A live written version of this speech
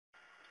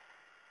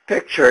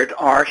Pictured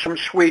are some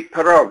sweet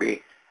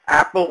pierogi,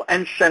 apple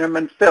and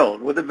cinnamon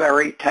filled with a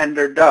very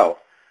tender dough.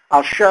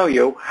 I'll show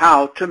you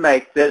how to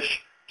make this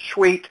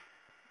sweet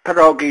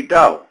pierogi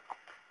dough.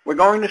 We're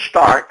going to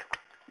start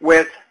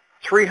with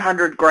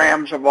 300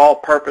 grams of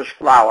all-purpose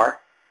flour,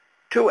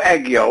 2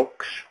 egg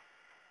yolks,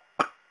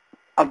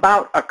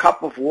 about a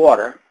cup of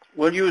water,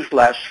 we'll use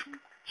less,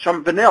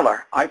 some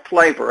vanilla, I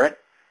flavor it,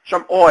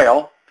 some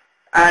oil,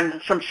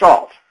 and some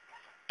salt.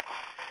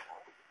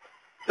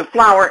 The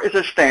flour is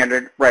a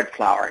standard red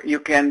flour. You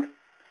can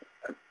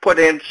put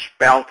in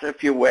spelt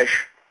if you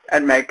wish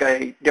and make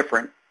a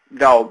different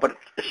dough, but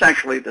it's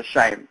essentially the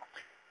same.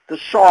 The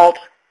salt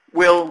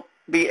will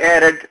be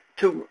added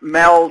to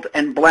meld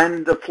and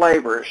blend the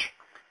flavors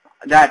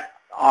that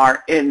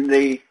are in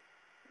the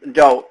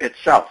dough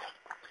itself.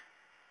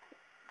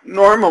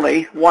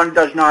 Normally, one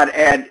does not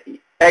add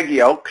egg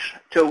yolks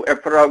to a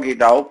pierogi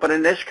dough, but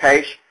in this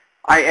case,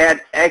 I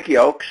add egg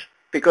yolks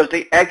because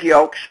the egg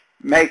yolks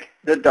make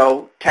the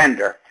dough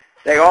tender.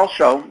 They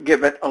also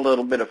give it a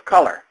little bit of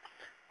color.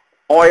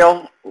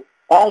 Oil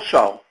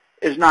also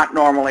is not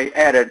normally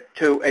added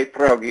to a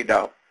pierogi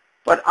dough,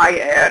 but I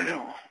add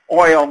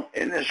oil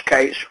in this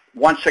case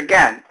once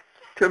again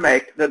to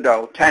make the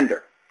dough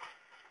tender.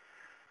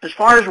 As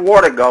far as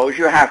water goes,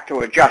 you have to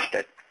adjust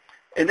it.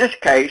 In this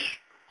case,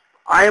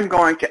 I am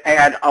going to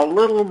add a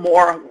little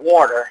more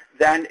water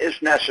than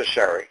is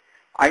necessary.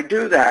 I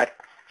do that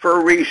for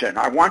a reason.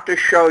 I want to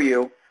show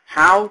you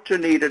how to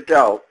knead a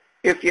dough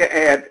if you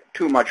add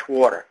too much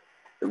water.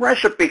 The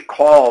recipe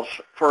calls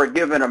for a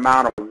given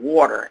amount of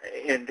water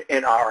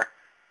in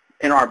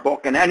our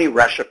book, in any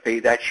recipe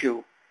that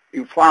you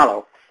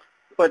follow,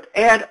 but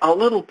add a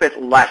little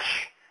bit less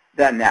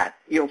than that.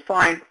 You'll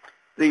find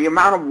the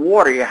amount of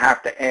water you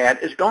have to add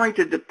is going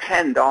to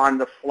depend on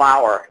the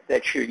flour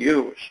that you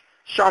use.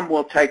 Some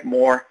will take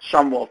more,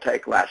 some will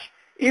take less.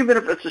 Even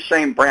if it's the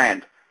same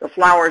brand, the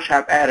flours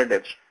have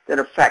additives that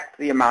affect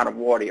the amount of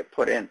water you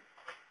put in.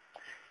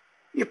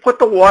 You put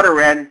the water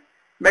in,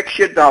 mix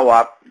your dough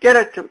up, get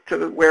it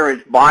to where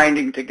it's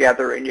binding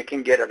together and you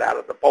can get it out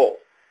of the bowl.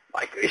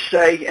 Like we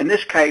say, in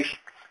this case,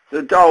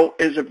 the dough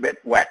is a bit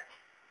wet,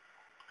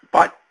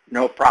 but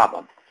no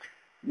problem.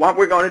 What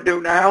we're going to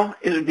do now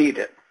is knead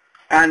it.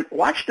 And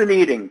watch the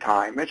kneading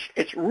time.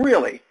 It's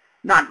really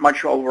not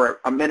much over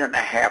a minute and a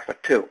half or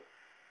two.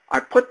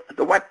 I put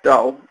the wet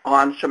dough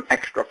on some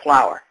extra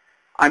flour.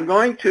 I'm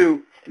going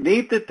to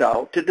knead the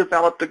dough to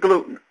develop the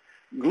gluten.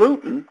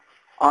 Gluten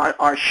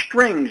are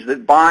strings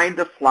that bind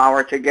the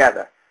flour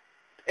together.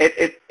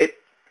 It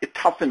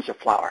toughens the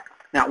flour.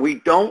 Now, we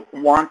don't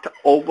want to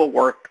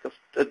overwork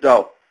the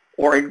dough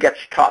or it gets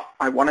tough.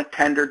 I want a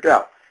tender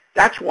dough.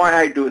 That's why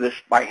I do this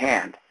by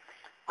hand.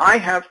 I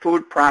have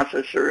food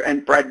processor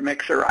and bread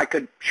mixer. I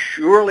could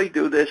surely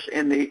do this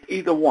in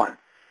either one.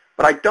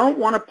 But I don't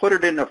want to put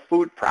it in a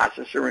food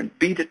processor and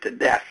beat it to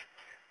death.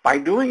 By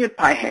doing it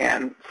by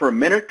hand for a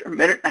minute and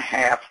a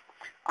half,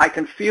 I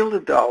can feel the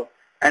dough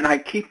and I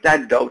keep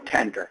that dough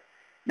tender.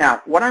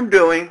 Now, what I'm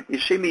doing, you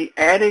see me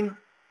adding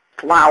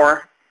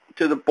flour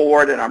to the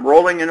board and I'm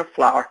rolling in the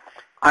flour.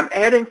 I'm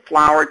adding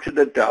flour to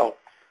the dough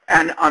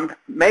and I'm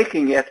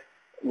making it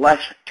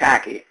less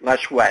tacky,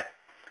 less wet.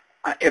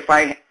 If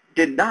I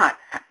did not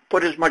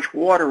put as much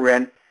water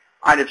in,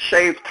 I'd have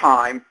saved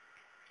time.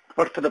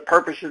 But for the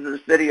purposes of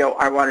this video,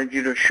 I wanted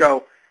you to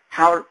show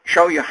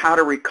you how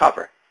to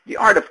recover. The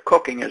art of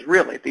cooking is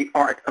really the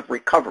art of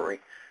recovery.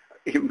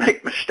 You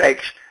make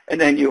mistakes and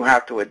then you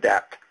have to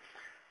adapt.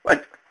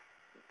 But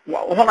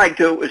what I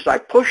do is I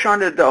push on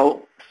the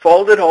dough,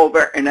 fold it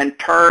over, and then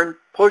turn,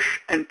 push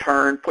and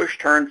turn, push,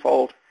 turn,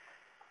 fold.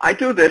 I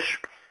do this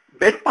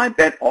bit by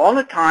bit all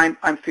the time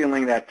I'm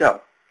feeling that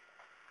dough.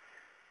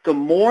 The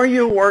more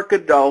you work a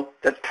dough,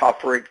 the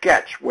tougher it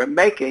gets. We're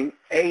making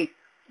a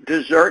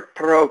dessert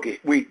pierogi.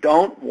 We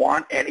don't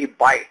want any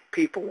bite.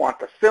 People want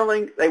the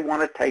filling. They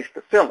want to taste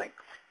the filling.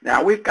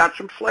 Now we've got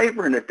some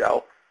flavor in the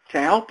dough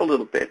to help a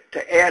little bit,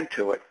 to add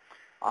to it.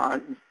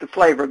 The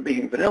flavor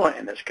being vanilla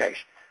in this case.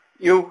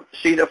 You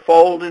see the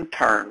fold and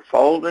turn,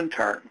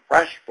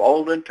 press,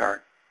 fold and turn.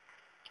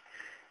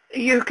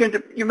 You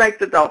make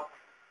the dough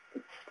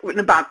in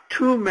about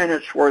 2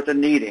 minutes worth of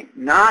kneading,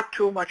 not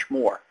too much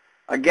more.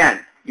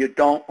 Again, you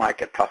don't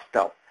like a tough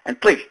dough.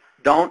 And please,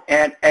 don't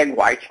add egg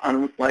whites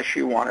unless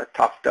you want a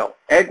tough dough.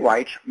 Egg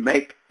whites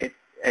make it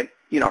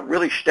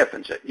really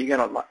stiffens it. You get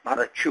a lot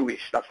of chewy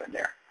stuff in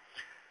there.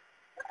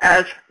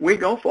 As we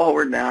go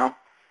forward now,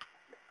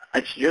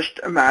 it's just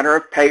a matter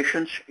of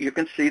patience. You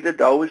can see the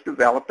dough is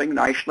developing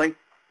nicely.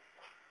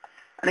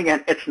 And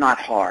again, it's not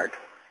hard.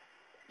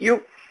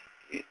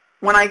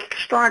 When I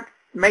start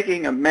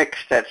making a mix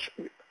that's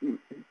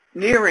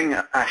nearing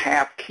a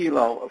half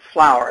kilo of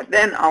flour,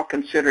 then I'll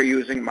consider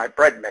using my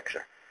bread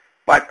mixer.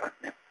 But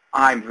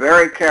I'm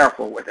very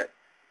careful with it,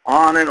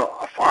 on and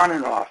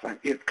off, and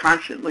you're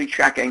constantly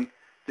checking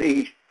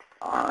the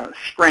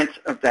strength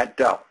of that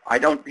dough. I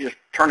don't just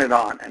turn it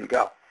on and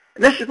go.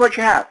 And this is what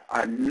you have,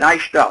 a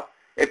nice dough.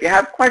 If you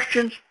have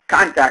questions,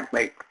 contact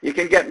me. You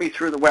can get me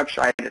through the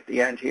website at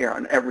the end here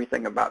on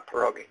everything about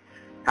pierogi.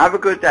 Have a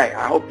good day.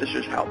 I hope this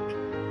has helped.